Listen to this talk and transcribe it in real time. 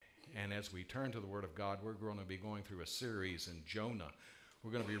And as we turn to the Word of God, we're going to be going through a series in Jonah.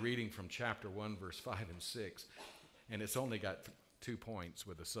 We're going to be reading from chapter 1, verse 5 and 6. And it's only got 2 points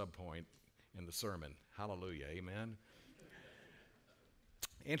with a subpoint in the sermon. Hallelujah. Amen.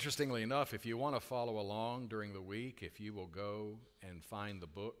 Interestingly enough, if you want to follow along during the week, if you will go and find the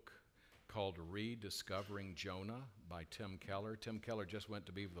book called Rediscovering Jonah by Tim Keller. Tim Keller just went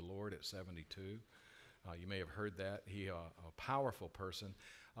to be with the Lord at 72. You may have heard that. He a powerful person,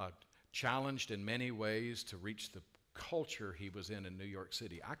 challenged in many ways to reach the culture he was in New York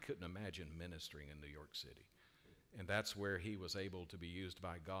City. I couldn't imagine ministering in New York City. And that's where he was able to be used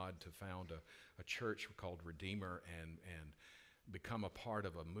by God to found a church called Redeemer and become a part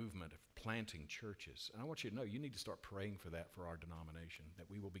of a movement of planting churches. And I want you to know, you need to start praying for that for our denomination, that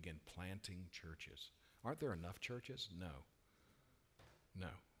we will begin planting churches. Aren't there enough churches? No,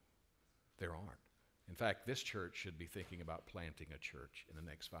 there aren't. In fact, this church should be thinking about planting a church in the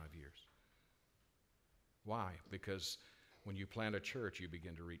next 5 years. Why? Because when you plant a church, you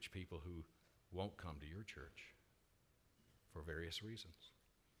begin to reach people who won't come to your church for various reasons.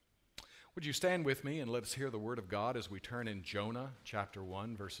 Would you stand with me and let us hear the word of God as we turn in Jonah chapter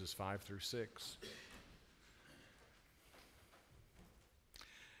 1, verses 5 through 6.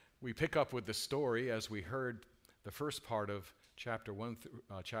 We pick up with the story as we heard the first part of chapter 1,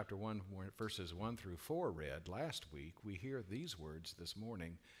 verses 1 through 4 read last week. We hear these words this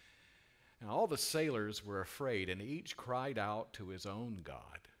morning. And all the sailors were afraid, and each cried out to his own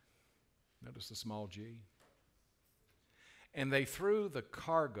God. Notice the small g. And they threw the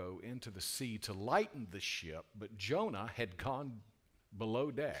cargo into the sea to lighten the ship, but Jonah had gone below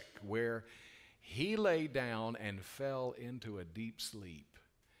deck, where he lay down and fell into a deep sleep.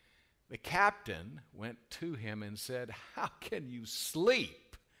 The captain went to him and said, "How can you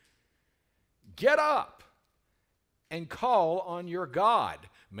sleep? Get up and call on your God.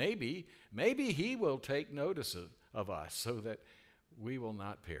 Maybe he will take notice of us so that we will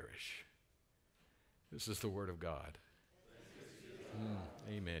not perish." This is the word of God.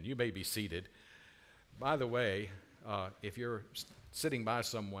 Amen. You may be seated. By the way, if you're sitting by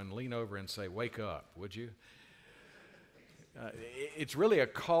someone, lean over and say, "Wake up," would you? It's really a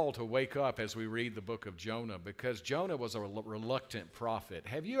call to wake up as we read the book of Jonah, because Jonah was a reluctant prophet.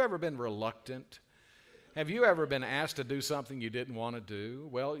 Have you ever been reluctant? Have you ever been asked to do something you didn't want to do?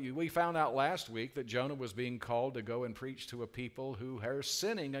 Well, we found out last week that Jonah was being called to go and preach to a people who are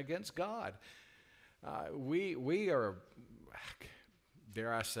sinning against God. We are,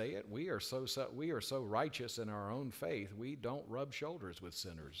 dare I say it, we are so righteous in our own faith, we don't rub shoulders with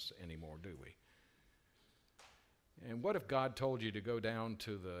sinners anymore, do we? And what if God told you to go down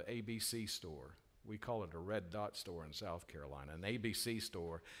to the ABC store? We call it a Red Dot store in South Carolina, an ABC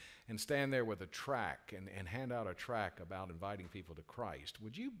store, and stand there with a tract and hand out a tract about inviting people to Christ.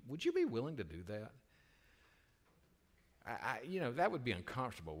 Would you be willing to do that? That would be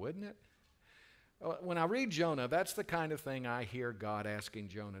uncomfortable, wouldn't it? When I read Jonah, that's the kind of thing I hear God asking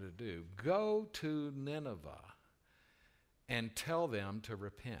Jonah to do. Go to Nineveh and tell them to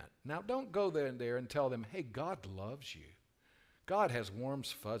repent. Now, don't go there and tell them, "Hey, God loves you. God has warm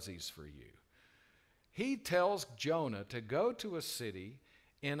fuzzies for you." He tells Jonah to go to a city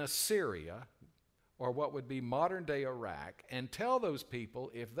in Assyria, or what would be modern-day Iraq, and tell those people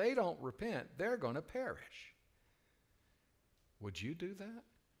if they don't repent, they're going to perish. Would you do that?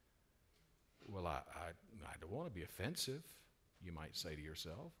 Well, I don't want to be offensive, you might say to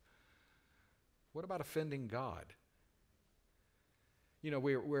yourself. What about offending God?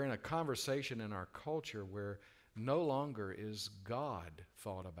 We're in a conversation in our culture where no longer is God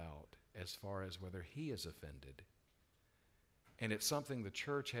thought about as far as whether he is offended. And it's something the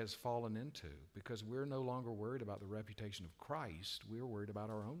church has fallen into, because we're no longer worried about the reputation of Christ. We're worried about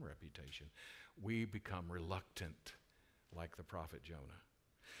our own reputation. We become reluctant like the prophet Jonah.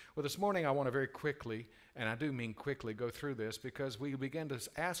 Well, this morning I want to very quickly, and I do mean quickly, go through this, because we begin to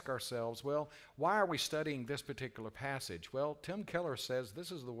ask ourselves, well, why are we studying this particular passage? Well, Tim Keller says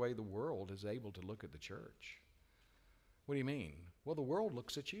this is the way the world is able to look at the church. What do you mean? Well, the world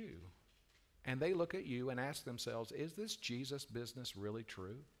looks at you, and they look at you and ask themselves, is this Jesus business really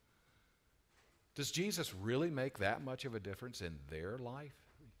true? Does Jesus really make that much of a difference in their life,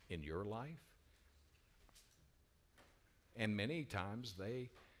 in your life? And many times they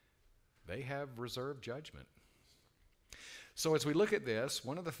have reserved judgment. So as we look at this,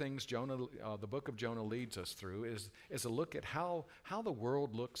 one of the things the book of Jonah leads us through is a look at how the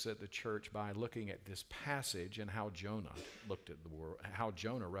world looks at the church by looking at this passage and how Jonah looked at the world, how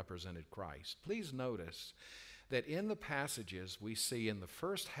Jonah represented Christ. Please notice that in the passages we see in the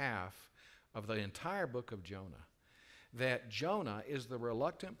first half of the entire book of Jonah, that Jonah is the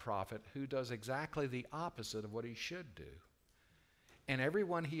reluctant prophet who does exactly the opposite of what he should do. And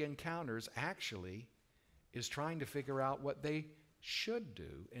everyone he encounters actually is trying to figure out what they should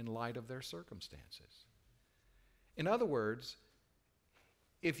do in light of their circumstances. In other words,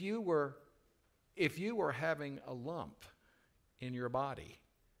 if you were having a lump in your body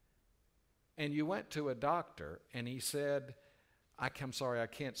and you went to a doctor and he said, I'm sorry, I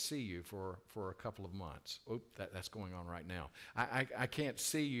can't see you for a couple of months. That's going on right now. I can't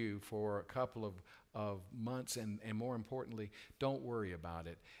see you for a couple of months, and more importantly, don't worry about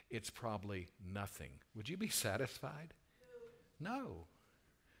it. It's probably nothing. Would you be satisfied? No.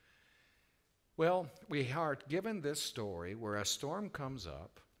 Well, we are given this story where a storm comes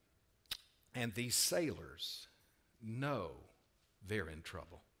up, and these sailors know they're in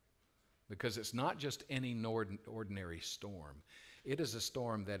trouble because it's not just any ordinary storm. It is a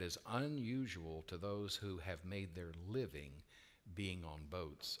storm that is unusual to those who have made their living being on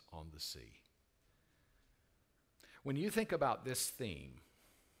boats on the sea. When you think about this theme,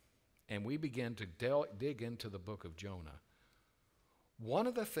 and we begin to dig into the book of Jonah, one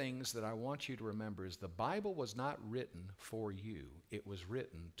of the things that I want you to remember is the Bible was not written for you. It was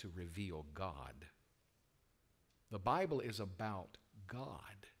written to reveal God. The Bible is about God.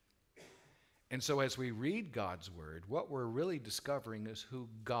 And so as we read God's Word, what we're really discovering is who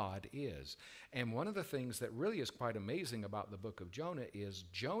God is. And one of the things that really is quite amazing about the book of Jonah is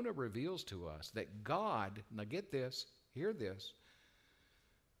Jonah reveals to us that God, now get this, hear this,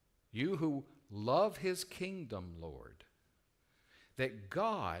 you who love his kingdom, Lord, that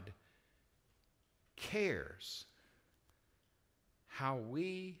God cares how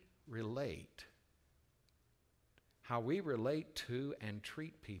we relate to and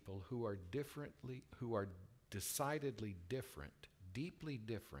treat people who are decidedly different, deeply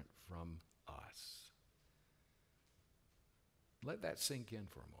different from us. Let that sink in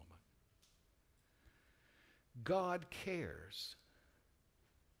for a moment. God cares.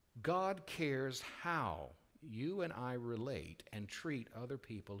 God cares how you and I relate and treat other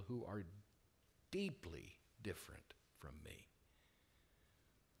people who are deeply different from me.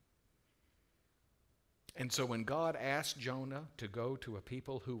 And so when God asked Jonah to go to a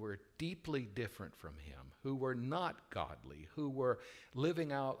people who were deeply different from him, who were not godly, who were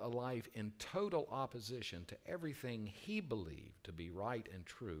living out a life in total opposition to everything he believed to be right and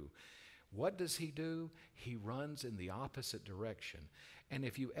true, what does he do? He runs in the opposite direction. And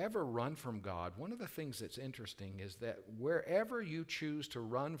if you ever run from God, one of the things that's interesting is that wherever you choose to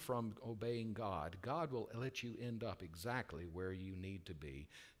run from obeying God, God will let you end up exactly where you need to be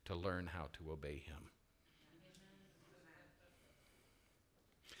to learn how to obey him.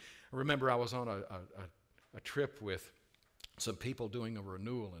 I remember I was on a trip with some people doing a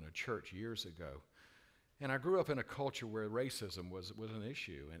renewal in a church years ago. And I grew up in a culture where racism was an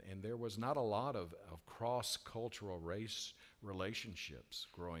issue, and there was not a lot of cross-cultural race relationships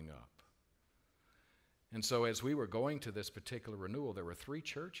growing up. And so as we were going to this particular renewal, there were 3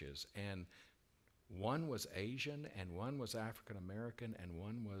 churches, and one was Asian, and one was African American, and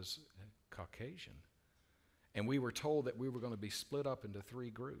one was Caucasian. And we were told that we were going to be split up into 3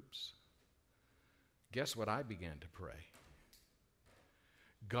 groups. Guess what I began to pray?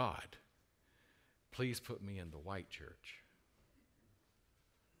 God, please put me in the white church.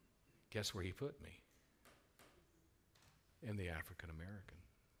 Guess where he put me? In the African American.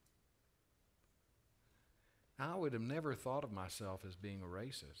 I would have never thought of myself as being a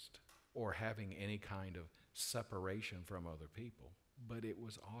racist or having any kind of separation from other people, but it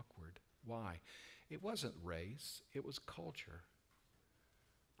was awkward. Why? It wasn't race, it was culture.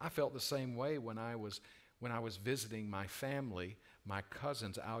 I felt the same way when I was visiting my family, my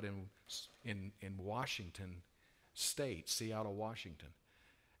cousins out in Washington State, Seattle, Washington.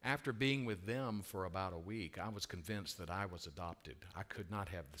 After being with them for about a week, I was convinced that I was adopted. I could not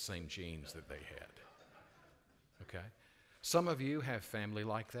have the same genes that they had. Okay? Some of you have family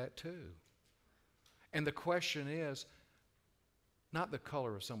like that too. And the question is, not the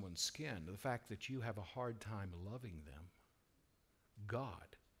color of someone's skin, the fact that you have a hard time loving them.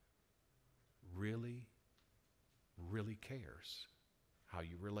 God really, really cares how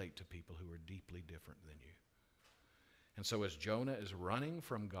you relate to people who are deeply different than you. And so as Jonah is running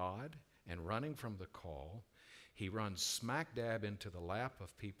from God and running from the call, he runs smack dab into the lap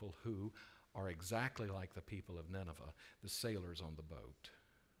of people who are exactly like the people of Nineveh, the sailors on the boat.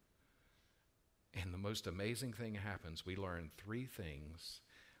 And the most amazing thing happens. We learn 3 things.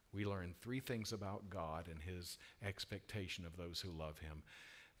 We learn 3 things about God and his expectation of those who love him.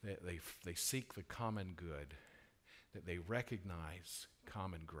 That they seek the common good, that they recognize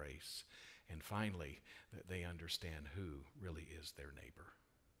common grace, And finally, that they understand who really is their neighbor.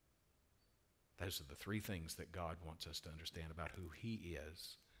 Those are the three things that God wants us to understand about who He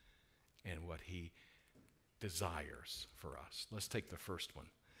is and what He desires for us. Let's take the first one.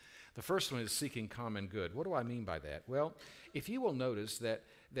 The first one is seeking common good. What do I mean by that? Well, if you will notice that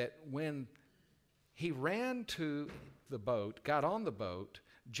when he ran to the boat, got on the boat,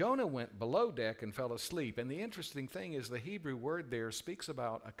 Jonah went below deck and fell asleep. And the interesting thing is the Hebrew word there speaks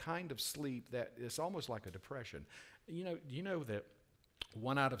about a kind of sleep that is almost like a depression. Do you know that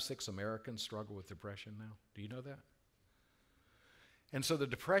 1 out of 6 Americans struggle with depression now? Do you know that? And so the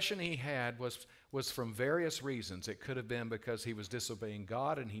depression he had was from various reasons. It could have been because he was disobeying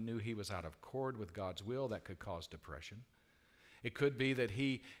God and he knew he was out of accord with God's will. That could cause depression. It could be that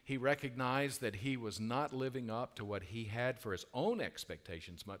he recognized that he was not living up to what he had for his own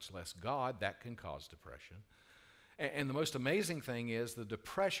expectations, much less God. That can cause depression. And the most amazing thing is the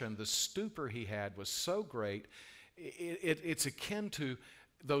depression, the stupor he had was so great, it's akin to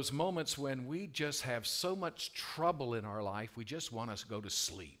those moments when we just have so much trouble in our life, we just want to go to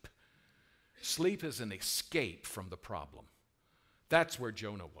sleep. Sleep is an escape from the problem. That's where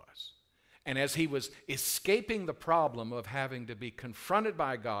Jonah was. And as he was escaping the problem of having to be confronted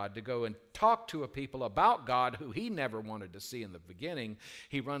by God to go and talk to a people about God who he never wanted to see in the beginning,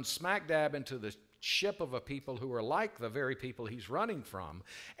 he runs smack dab into the ship of a people who are like the very people he's running from.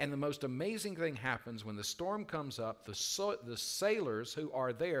 And the most amazing thing happens when the storm comes up. The sailors who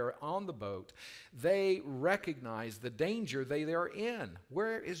are there on the boat, they recognize the danger they are in.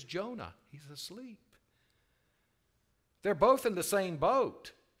 Where is Jonah? He's asleep. They're both in the same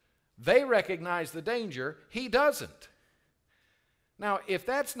boat. They recognize the danger. He doesn't. Now, if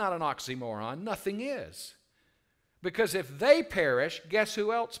that's not an oxymoron, nothing is. Because if they perish, guess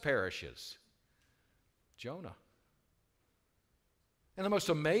who else perishes? Jonah. And the most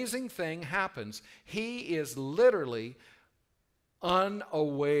amazing thing happens. He is literally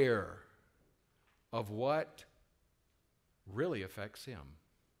unaware of what really affects him.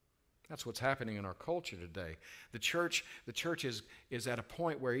 That's what's happening in our culture today. The church is at a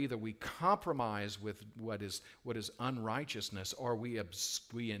point where either we compromise with what is unrighteousness, or we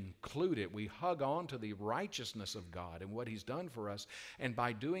include it. We hug on to the righteousness of God and what He's done for us, and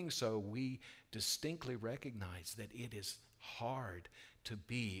by doing so, we distinctly recognize that it is hard to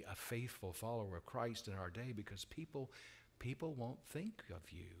be a faithful follower of Christ in our day because people won't think of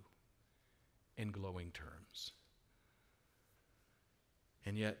you in glowing terms.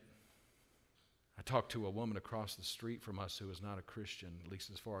 And yet, I talked to a woman across the street from us who is not a Christian, at least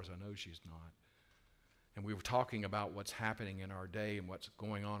as far as I know she's not. And we were talking about what's happening in our day and what's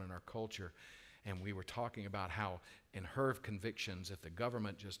going on in our culture. And we were talking about how, in her convictions, if the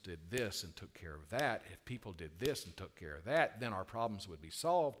government just did this and took care of that, if people did this and took care of that, then our problems would be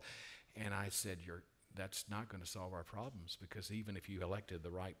solved. And I said, that's not going to solve our problems, because even if you elected the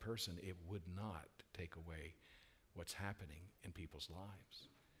right person, it would not take away what's happening in people's lives.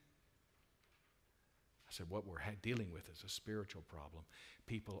 I said, what we're dealing with is a spiritual problem.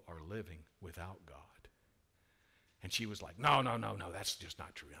 People are living without God. And she was like, no, that's just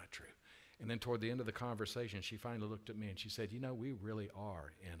not true. And then toward the end of the conversation, she finally looked at me and she said, we really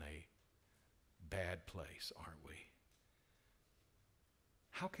are in a bad place, aren't we?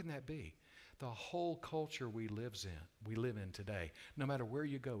 How can that be? The whole culture we live in today, no matter where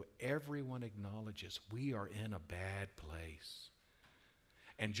you go, everyone acknowledges we are in a bad place.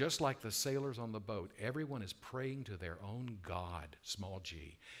 And just like the sailors on the boat, everyone is praying to their own God, small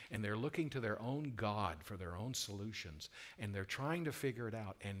g, and they're looking to their own God for their own solutions, and they're trying to figure it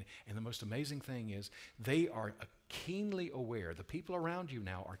out. And the most amazing thing is they are keenly aware, the people around you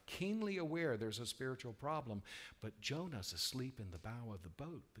now are keenly aware there's a spiritual problem, but Jonah's asleep in the bow of the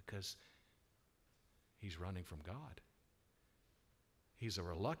boat because he's running from God. He's a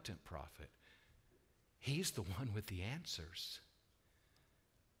reluctant prophet. He's the one with the answers.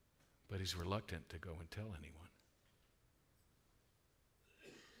 But he's reluctant to go and tell anyone.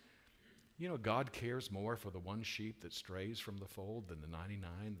 God cares more for the one sheep that strays from the fold than the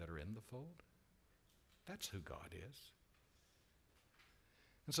 99 that are in the fold. That's who God is.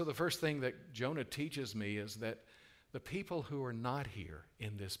 And so the first thing that Jonah teaches me is that the people who are not here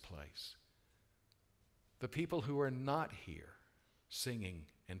in this place, the people who are not here singing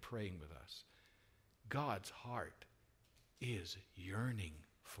and praying with us, God's heart is yearning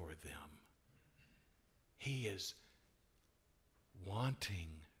for them. He is wanting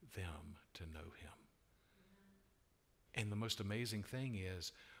them to know Him. And the most amazing thing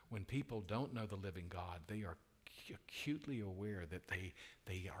is, when people don't know the living God, they are acutely aware that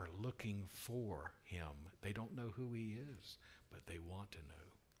they are looking for Him. They don't know who He is, but they want to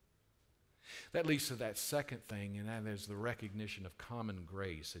know. That leads to that second thing, and that is the recognition of common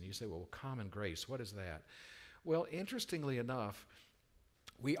grace. And you say, well, common grace, what is that? Well, interestingly enough,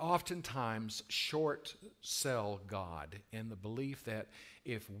 we oftentimes short sell God in the belief that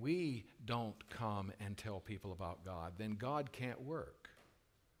if we don't come and tell people about God, then God can't work.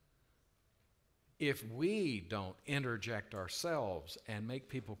 If we don't interject ourselves and make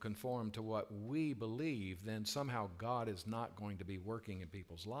people conform to what we believe, then somehow God is not going to be working in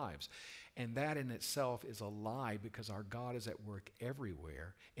people's lives. And that in itself is a lie, because our God is at work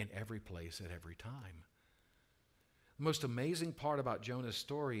everywhere, in every place, at every time. The most amazing part about Jonah's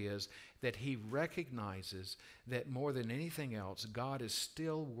story is that he recognizes that more than anything else, God is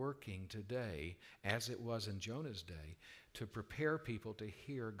still working today, as it was in Jonah's day, to prepare people to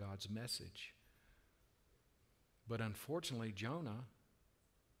hear God's message. But unfortunately, Jonah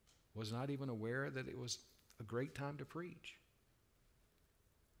was not even aware that it was a great time to preach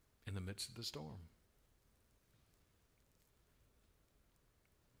in the midst of the storm.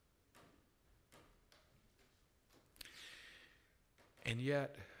 And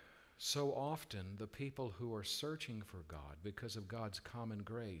yet, so often, the people who are searching for God because of God's common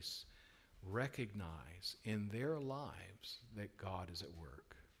grace recognize in their lives that God is at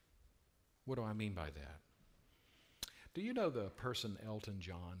work. What do I mean by that? Do you know the person Elton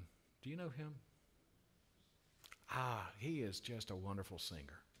John? Do you know him? He is just a wonderful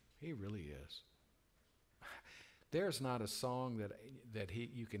singer. He really is. There's not a song that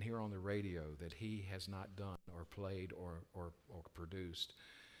you can hear on the radio that he has not done or played or produced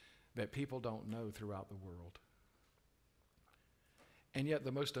that people don't know throughout the world. And yet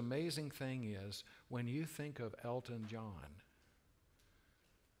the most amazing thing is, when you think of Elton John,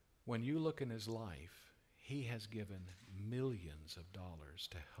 when you look in his life, he has given millions of dollars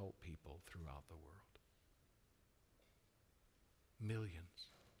to help people throughout the world. Millions.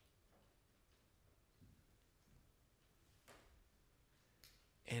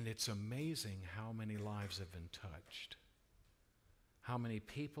 And it's amazing how many lives have been touched, how many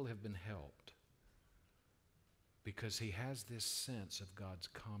people have been helped, because he has this sense of God's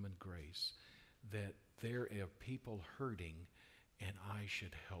common grace, that there are people hurting and I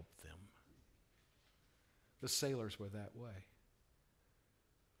should help them. The sailors were that way.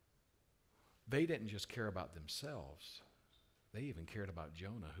 They didn't just care about themselves. They even cared about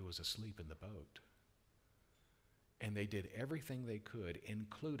Jonah, who was asleep in the boat. And they did everything they could,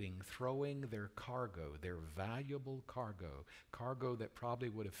 including throwing their cargo, their valuable cargo that probably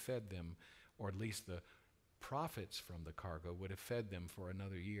would have fed them, or at least the profits from the cargo would have fed them for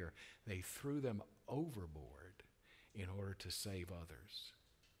another year. They threw them overboard in order to save others.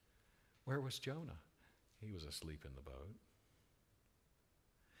 Where was Jonah? He was asleep in the boat.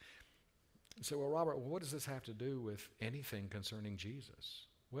 So, well, Robert, what does this have to do with anything concerning Jesus?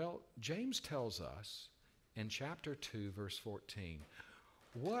 Well, James tells us in chapter 2, verse 14,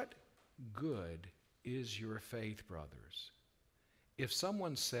 what good is your faith, brothers, if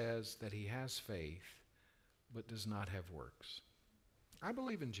someone says that he has faith but does not have works? I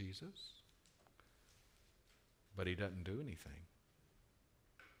believe in Jesus, but he doesn't do anything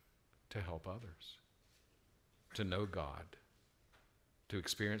to help others, to know God, to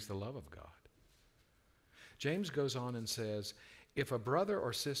experience the love of God. James goes on and says, if a brother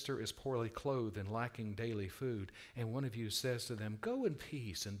or sister is poorly clothed and lacking daily food, and one of you says to them, go in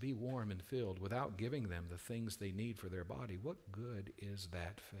peace and be warm and filled, without giving them the things they need for their body, what good is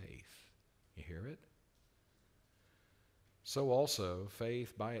that faith? You hear it? So also,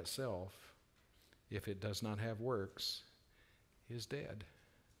 faith by itself, if it does not have works, is dead.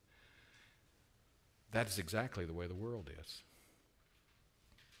 That is exactly the way the world is.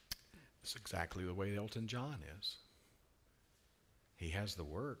 It's exactly the way Elton John is. He has the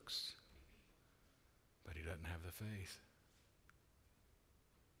works, but he doesn't have the faith.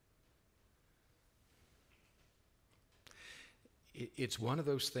 It's one of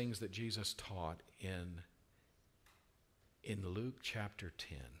those things that Jesus taught in Luke chapter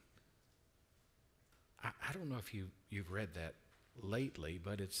 10. I don't know if you've read that lately,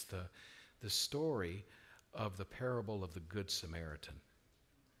 but it's the story of the parable of the Good Samaritan.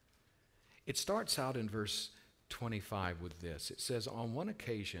 It starts out in verse 25 with this. It says, on one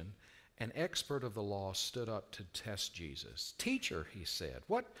occasion, an expert of the law stood up to test Jesus. Teacher, he said,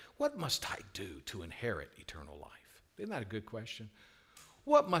 what must I do to inherit eternal life? Isn't that a good question?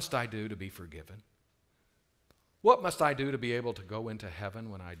 What must I do to be forgiven? What must I do to be able to go into heaven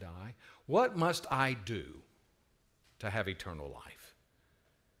when I die? What must I do to have eternal life?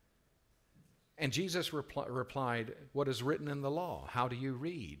 And Jesus replied, what is written in the law? How do you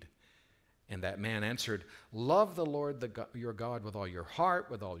read? And that man answered, love the Lord your God with all your heart,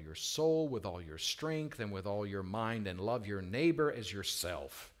 with all your soul, with all your strength, and with all your mind, and love your neighbor as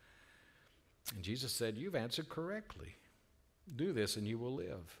yourself. And Jesus said, you've answered correctly. Do this and you will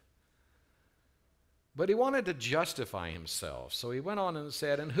live. But he wanted to justify himself. So he went on and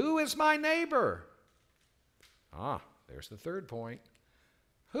said, and who is my neighbor? There's the third point.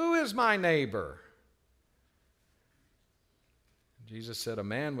 Who is my neighbor? Jesus said, a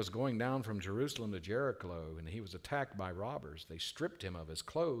man was going down from Jerusalem to Jericho, and he was attacked by robbers. They stripped him of his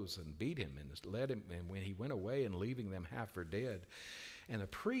clothes and beat him and led him, and when he went away and leaving them half for dead. And a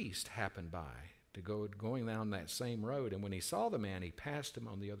priest happened by going down that same road, and when he saw the man, he passed him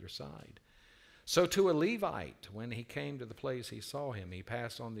on the other side. So to a Levite, when he came to the place he saw him, he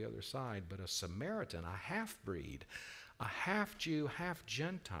passed on the other side. But a Samaritan, a half-breed, a half-Jew,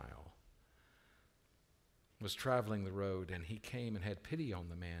 half-Gentile, was traveling the road, and he came and had pity on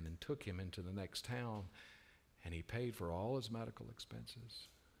the man and took him into the next town, and he paid for all his medical expenses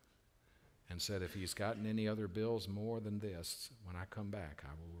and said, if he's gotten any other bills more than this, when I come back, I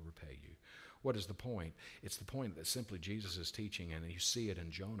will repay you. What is the point? It's the point that simply Jesus is teaching, and you see it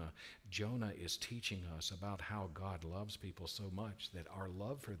in Jonah. Jonah is teaching us about how God loves people so much that our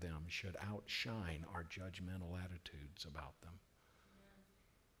love for them should outshine our judgmental attitudes about them.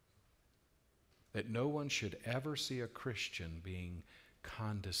 That no one should ever see a Christian being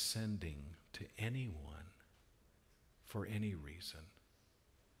condescending to anyone for any reason,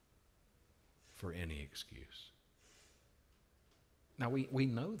 for any excuse. Now, we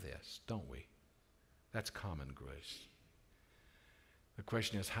know this, don't we? That's common grace. The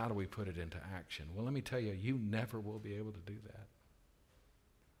question is, how do we put it into action? Well, let me tell you, you never will be able to do that.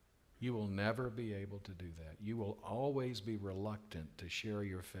 You will never be able to do that. You will always be reluctant to share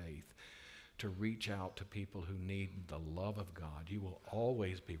your faith, to reach out to people who need the love of God. You will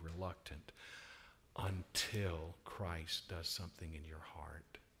always be reluctant until Christ does something in your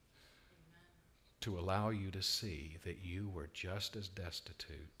heart. Amen. To allow you to see that you were just as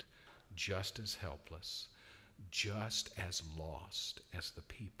destitute, just as helpless, just as lost as the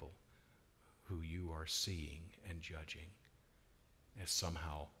people who you are seeing and judging as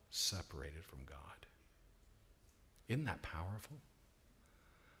somehow separated from God. Isn't that powerful?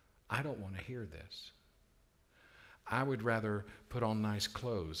 I don't want to hear this. I would rather put on nice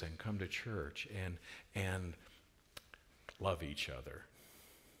clothes and come to church and love each other.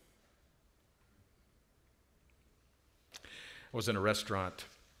 I was in a restaurant.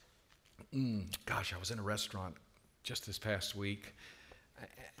 I was in a restaurant just this past week.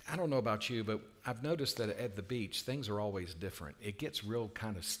 I don't know about you, but I've noticed that at the beach, things are always different. It gets real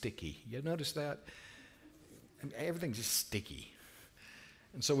kind of sticky. You notice that? Everything's just sticky.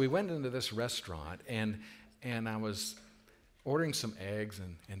 And so we went into this restaurant, and I was ordering some eggs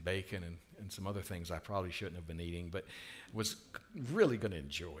and bacon and some other things I probably shouldn't have been eating, but was really going to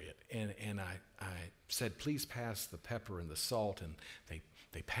enjoy it. And I said, please pass the pepper and the salt, and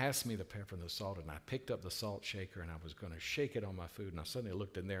they passed me the pepper and the salt, and I picked up the salt shaker, and I was going to shake it on my food, and I suddenly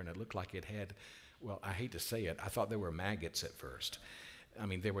looked in there, and it looked like it had, well, I hate to say it, I thought they were maggots at first. I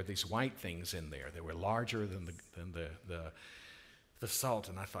mean, there were these white things in there. They were larger than the salt,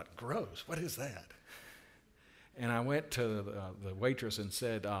 and I thought, gross, what is that? And I went to the waitress and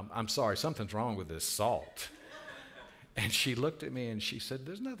said, I'm sorry, something's wrong with this salt. And she looked at me and she said,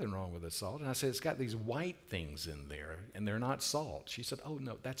 there's nothing wrong with the salt. And I said, it's got these white things in there, and they're not salt. She said, oh,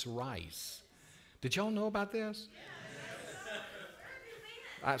 no, that's rice. Did y'all know about this?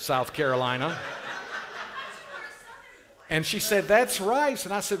 South Carolina. And she said, that's rice.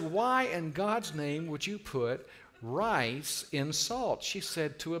 And I said, why in God's name would you put rice in salt? She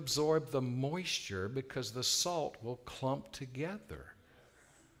said, to absorb the moisture because the salt will clump together.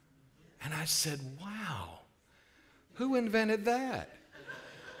 And I said, wow, who invented that?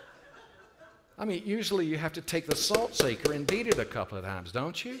 I mean, usually you have to take the salt shaker and beat it a couple of times,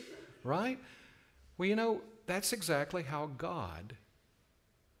 don't you? Right? Well, you know, that's exactly how God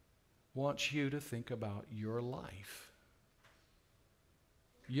wants you to think about your life.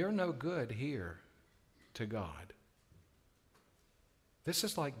 You're no good here to God. This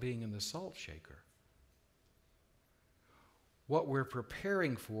is like being in the salt shaker. What we're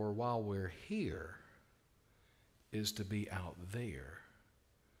preparing for while we're here is to be out there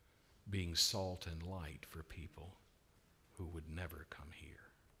being salt and light for people who would never come here.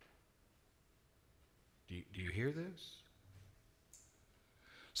 Do you hear this?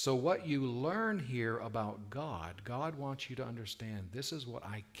 So what you learn here about God, God wants you to understand, this is what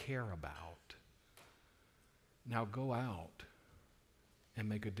I care about. Now go out and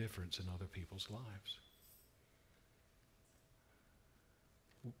make a difference in other people's lives.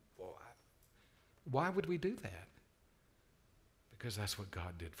 Why would we do that? Because that's what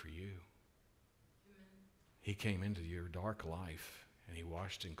God did for you. He came into your dark life and he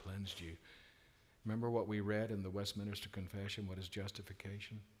washed and cleansed you. Remember what we read in the Westminster Confession? What is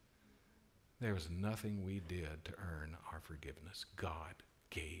justification? There was nothing we did to earn our forgiveness. God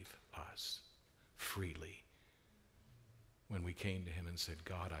gave us freely. When we came to him and said,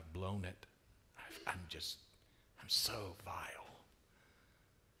 God, I've blown it. I'm so vile.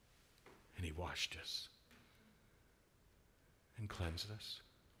 And he washed us and cleansed us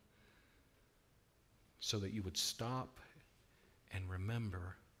so that you would stop and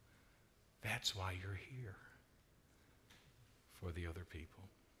remember that's why you're here, for the other people.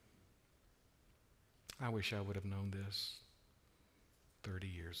 I wish I would have known this 30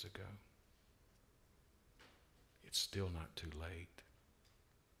 years ago. It's still not too late.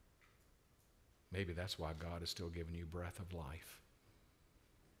 Maybe that's why God is still giving you breath of life.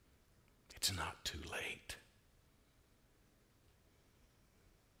 It's not too late.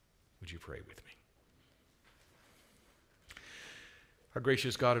 Would you pray with me? Our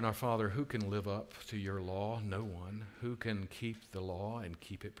gracious God and our Father, who can live up to your law? No one. Who can keep the law and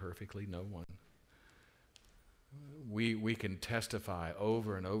keep it perfectly? No one. We can testify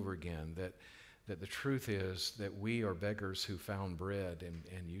over and over again that the truth is that we are beggars who found bread,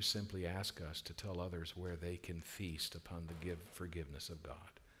 and you simply ask us to tell others where they can feast upon the forgiveness of God.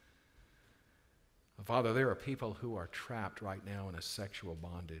 Father, there are people who are trapped right now in a sexual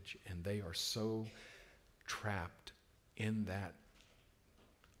bondage, and they are so trapped in that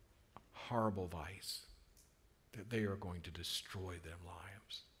horrible vice that they are going to destroy their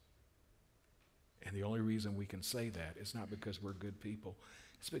lives. And the only reason we can say that is not because we're good people.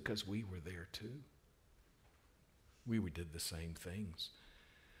 It's because we were there too. We did the same things.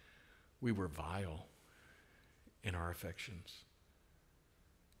 We were vile in our affections.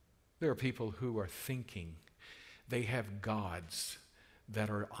 There are people who are thinking they have gods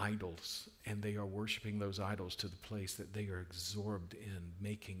that are idols, and they are worshiping those idols to the place that they are absorbed in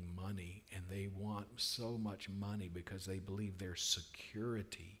making money, and they want so much money because they believe their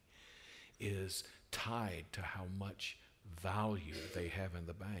security is tied to how much value they have in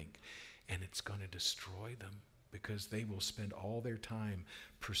the bank. And it's going to destroy them because they will spend all their time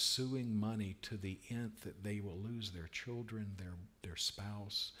pursuing money to the end that they will lose their children, their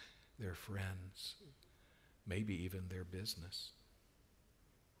spouse, their friends, maybe even their business.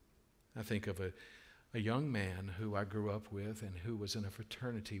 I think of a young man who I grew up with and who was in a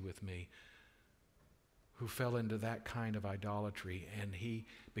fraternity with me, who fell into that kind of idolatry, and he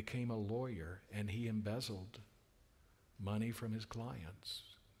became a lawyer, and he embezzled money from his clients,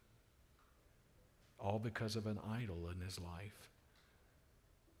 all because of an idol in his life.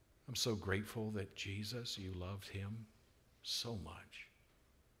 I'm so grateful that Jesus, you loved him so much,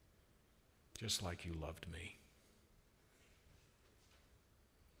 just like you loved me.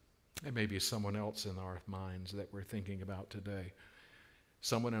 There may be someone else in our minds that we're thinking about today.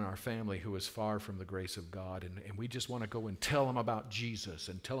 Someone in our family who is far from the grace of God, and we just want to go and tell them about Jesus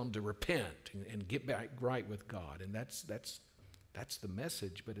and tell them to repent and get back right with God. And that's the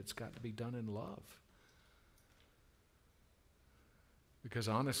message, but it's got to be done in love. Because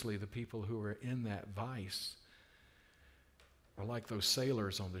honestly, the people who are in that vice are like those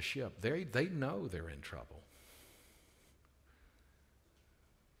sailors on the ship. They know they're in trouble.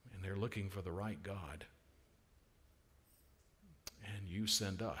 And they're looking for the right God. And you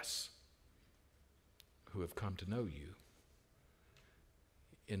send us, who have come to know you,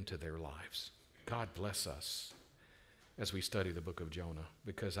 into their lives. God bless us as we study the book of Jonah,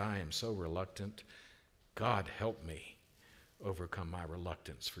 because I am so reluctant. God help me overcome my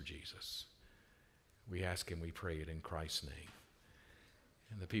reluctance for Jesus. We ask and we pray it in Christ's name.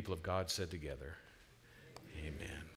 And the people of God said together, amen.